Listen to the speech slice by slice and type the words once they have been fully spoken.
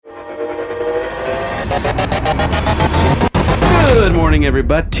Good morning,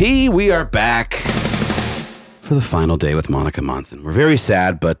 everybody. We are back for the final day with Monica Monson. We're very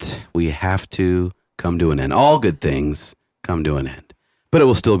sad, but we have to come to an end. All good things come to an end, but it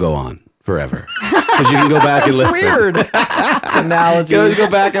will still go on forever. Because you can go back and listen. Weird analogy. Go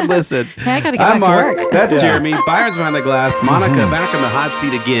back and listen. Hey, I got to get I'm back Mark. to work. That's Jeremy. Byron's behind the glass. Monica back in the hot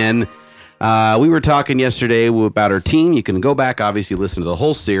seat again. We were talking yesterday about her team. You can go back, obviously, listen to the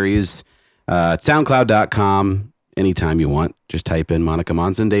whole series. SoundCloud.com. Anytime you want. Just type in Monica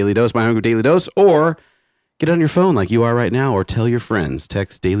Monson Daily Dose, My Hungry Daily Dose, or get on your phone like you are right now, or tell your friends.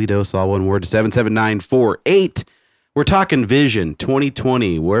 Text Daily Dose, all one word, to 77948. We're talking vision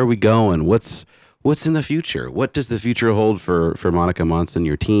 2020. Where are we going? What's in the future? What does the future hold for Monica Monson,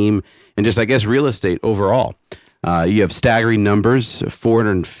 your team, and just, I guess, real estate overall? You have staggering numbers,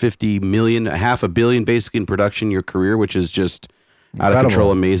 450 million, $500 million basically in production, your career, which is just out of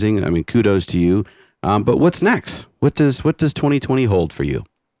control, amazing. I mean, kudos to you. But what's next? What does 2020 hold for you?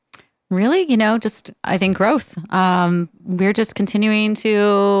 Really, just I think growth. We're just continuing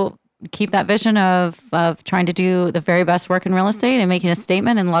to keep that vision of trying to do the very best work in real estate and making a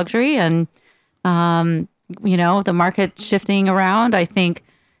statement in luxury. And the market shifting around. I think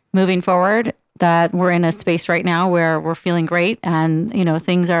moving forward that we're in a space right now where we're feeling great, and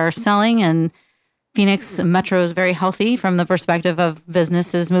things are selling, and Phoenix Metro is very healthy from the perspective of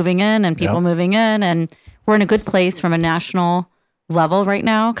businesses moving in and people moving in. And we're in a good place from a national level right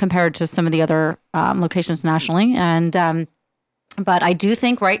now compared to some of the other locations nationally. And but I do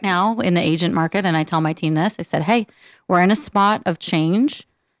think right now in the agent market, and I tell my team this, I said, hey, we're in a spot of change,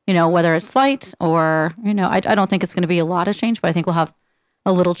 whether it's slight or, I don't think it's going to be a lot of change, but I think we'll have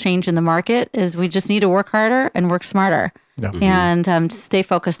a little change in the market. Is we just need to work harder and work smarter. Yeah. And stay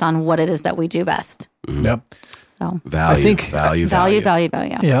focused on what it is that we do best. Mm-hmm. Yep. So value.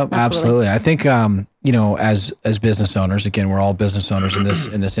 Yeah, absolutely. I think as business owners, again, we're all business owners in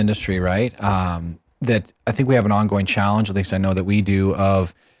this industry, right? That I think we have an ongoing challenge. At least I know that we do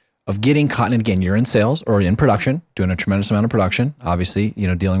of getting caught. And again, you're in sales or in production, doing a tremendous amount of production. Obviously,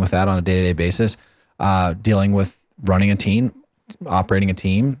 dealing with that on a day-to-day basis, dealing with running a team, operating a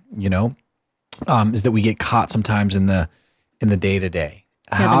team. Is that we get caught sometimes in the day-to-day.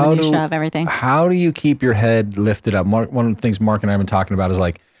 The minutia of everything. How do you keep your head lifted up? Mark, one of the things Mark and I have been talking about is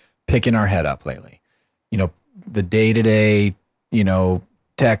like picking our head up lately. The day-to-day,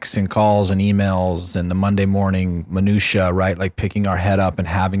 texts and calls and emails and the Monday morning minutia, right? Like picking our head up and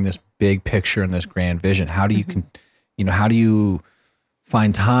having this big picture and this grand vision. How do you how do you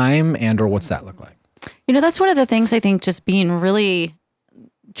find time, and or what's that look like? That's one of the things I think, just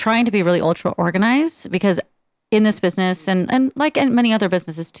trying to be really ultra organized, because in this business and like in many other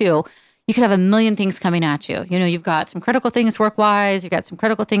businesses too, you could have a million things coming at you. You've got some critical things work-wise, you've got some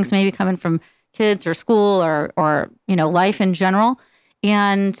critical things maybe coming from kids or school or life in general.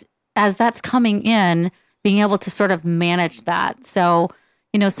 And as that's coming in, being able to sort of manage that. So,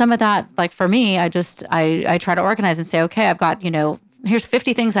 some of that, like for me, I try to organize and say, okay, I've got, here's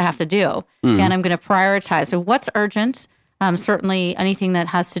 50 things I have to do, and I'm going to prioritize. So what's urgent? Certainly anything that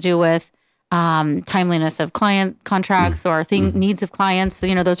has to do with timeliness of client contracts or needs of clients,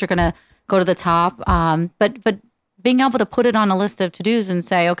 those are going to go to the top. But being able to put it on a list of to-dos and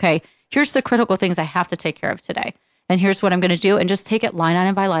say, okay, here's the critical things I have to take care of today. And here's what I'm going to do, and just take it line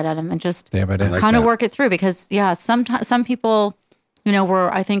item by line item and just kind of work it through. Because some people,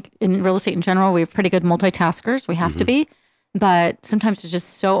 I think in real estate in general, we're pretty good multitaskers. We have to be. But sometimes it's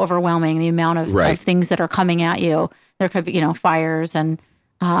just so overwhelming, the amount of things that are coming at you. There could be, fires and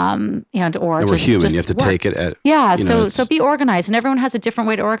we're just human. You have to take it at So be organized, and everyone has a different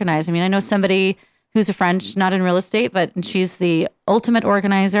way to organize. I mean, I know somebody who's a friend, not in real estate, but she's the ultimate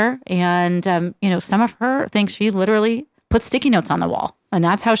organizer. And some of her things, she literally puts sticky notes on the wall, and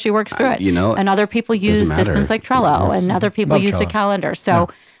that's how she works through it. And other people use systems like Trello, and other people use a calendar. So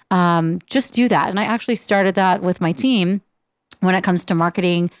just do that. And I actually started that with my team when it comes to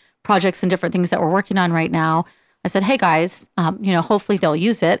marketing projects and different things that we're working on right now. I said, hey guys, hopefully they'll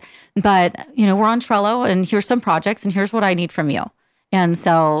use it, but we're on Trello, and here's some projects, and here's what I need from you. And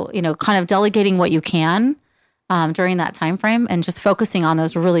so, kind of delegating what you can during that time frame, and just focusing on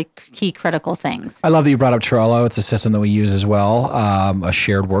those really key critical things. I love that you brought up Trello. It's a system that we use as well, a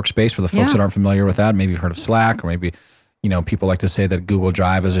shared workspace for the folks that aren't familiar with that. Maybe you've heard of Slack, or maybe people like to say that Google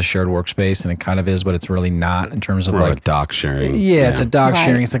Drive is a shared workspace, and it kind of is, but it's really not in terms of like a doc sharing. Yeah, it's a doc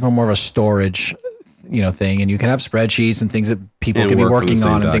sharing. It's like more of a storage thing, and you can have spreadsheets and things that people can be working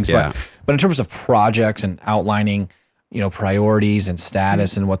on and things, but in terms of projects and outlining priorities and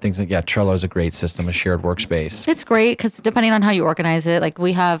status and what things like. Yeah, Trello is a great system, a shared workspace. It's great because depending on how you organize it, like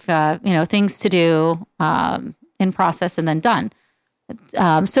we have, things to do in process and then done.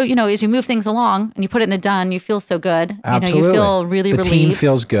 So, as you move things along and you put it in the done, you feel so good. Absolutely. You feel really relieved. The team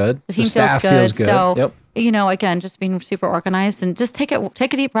feels good. The team staff feels good. So, Yep. Again, just being super organized and just take a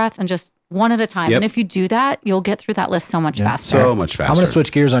deep breath and just one at a time. Yep. And if you do that, you'll get through that list so much faster. So much faster. I'm going to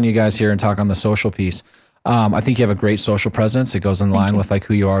switch gears on you guys here and talk on the social piece. I think you have a great social presence. It goes in line with like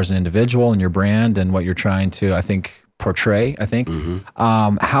who you are as an individual and your brand and what you're trying to, I think, portray. I think.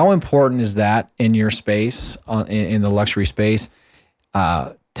 How important is that in your space, in the luxury space,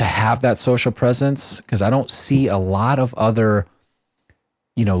 to have that social presence? Because I don't see a lot of other,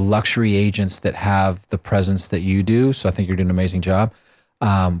 luxury agents that have the presence that you do. So I think you're doing an amazing job.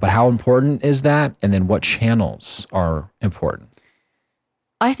 But how important is that? And then what channels are important?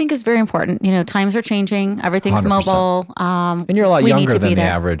 I think is very important. Times are changing. Everything's 100%. mobile. And you're a lot we need younger to than be the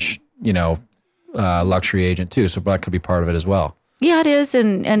there. average, luxury agent too. So that could be part of it as well. Yeah, it is,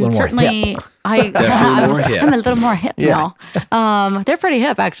 and more certainly Definitely more hip. I'm a little more hip now. They're pretty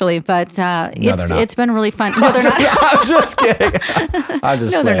hip actually, but they're not. it's been really fun. No, they're not. I'm just kidding. I'm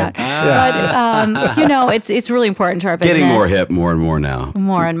just No, they're playing. not. But it's really important to our business. Getting more hip more and more now.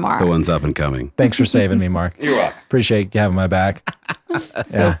 more and more. The ones up and coming. Thanks for saving me, Mark. You're welcome. Appreciate you having my back.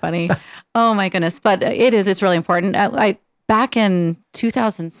 So funny. Oh my goodness. But it's really important. I back in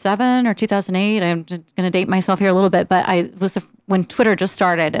 2007 or 2008, I'm going to date myself here a little bit, but I was when Twitter just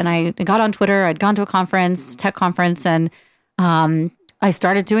started and I got on Twitter. I'd gone to a conference, tech conference, and I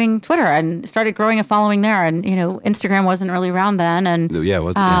started doing Twitter and started growing a following there. And, Instagram wasn't really around then. And Yeah, it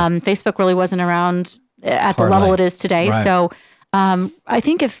was. Facebook really wasn't around at the Hardly. level it is today. Right. So I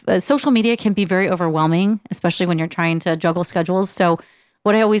think if social media can be very overwhelming, especially when you're trying to juggle schedules. So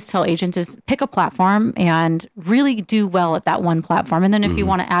what I always tell agents is pick a platform and really do well at that one platform. And then if you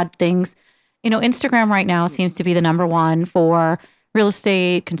want to add things, Instagram right now seems to be the number one for real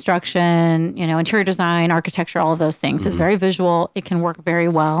estate, construction, interior design, architecture, all of those things. It's very visual. It can work very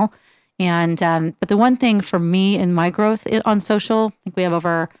well. And but the one thing for me in my growth on social, I think we have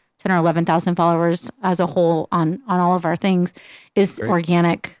over 10 or 11,000 followers as a whole on all of our things, is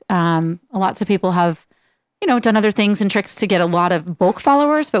organic. Lots of people have done other things and tricks to get a lot of bulk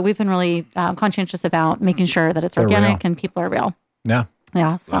followers, but we've been really conscientious about making sure that it's organic real. and people are real. Yeah.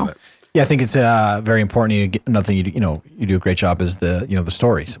 Yeah. So Yeah, I think it's very important. Another thing you do a great job is the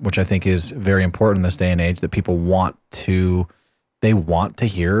stories, which I think is very important in this day and age. That people want to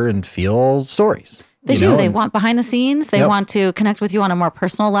hear and feel stories. They do. They want behind the scenes. They want to connect with you on a more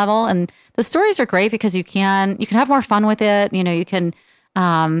personal level, and the stories are great because you can have more fun with it. You can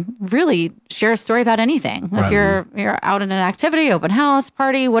really share a story about anything. Right. If you're out in an activity, open house,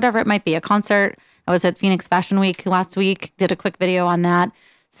 party, whatever it might be, a concert. I was at Phoenix Fashion Week last week, did a quick video on that.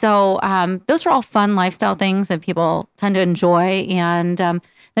 So those are all fun lifestyle things that people tend to enjoy. And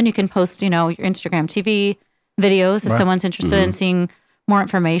then you can post, your Instagram TV videos if someone's interested in seeing more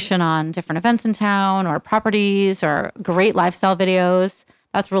information on different events in town or properties or great lifestyle videos.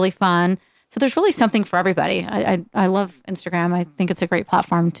 That's really fun. So there's really something for everybody. I love Instagram. I think it's a great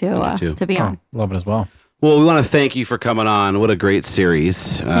platform to be on. Love it as well. Well, we want to thank you for coming on. What a great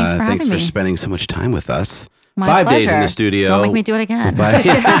series. Thanks for having Thanks for me. spending so much time with us. My 5 days in pleasure. the studio. Don't make me do it again. Just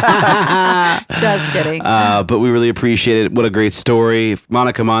kidding. But we really appreciate it. What a great story.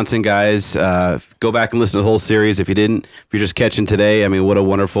 Monica Monson, guys. Go back and listen to the whole series if you didn't. If you're just catching today, I mean, what a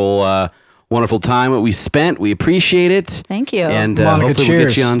wonderful time that we spent. We appreciate it. Thank you. And Monica, hopefully we'll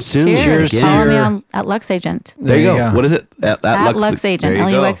get you on soon. Cheers. Yeah. Follow me on at Lux Agent. There you go. What is it? At Lux Agent. There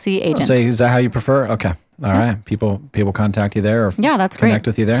you go. LUXE Agent. So is that how you prefer? Okay. All right. People contact you there or Yeah, that's great. connect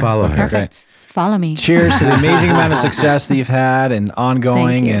with you there? Follow her. Okay, Perfect. Follow me. Cheers to the amazing amount of success that you've had and ongoing.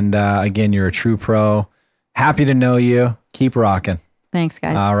 Thank you. And again, you're a true pro. Happy to know you. Keep rocking. Thanks,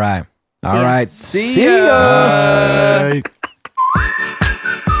 guys. All right. All ya. right. See ya. Bye.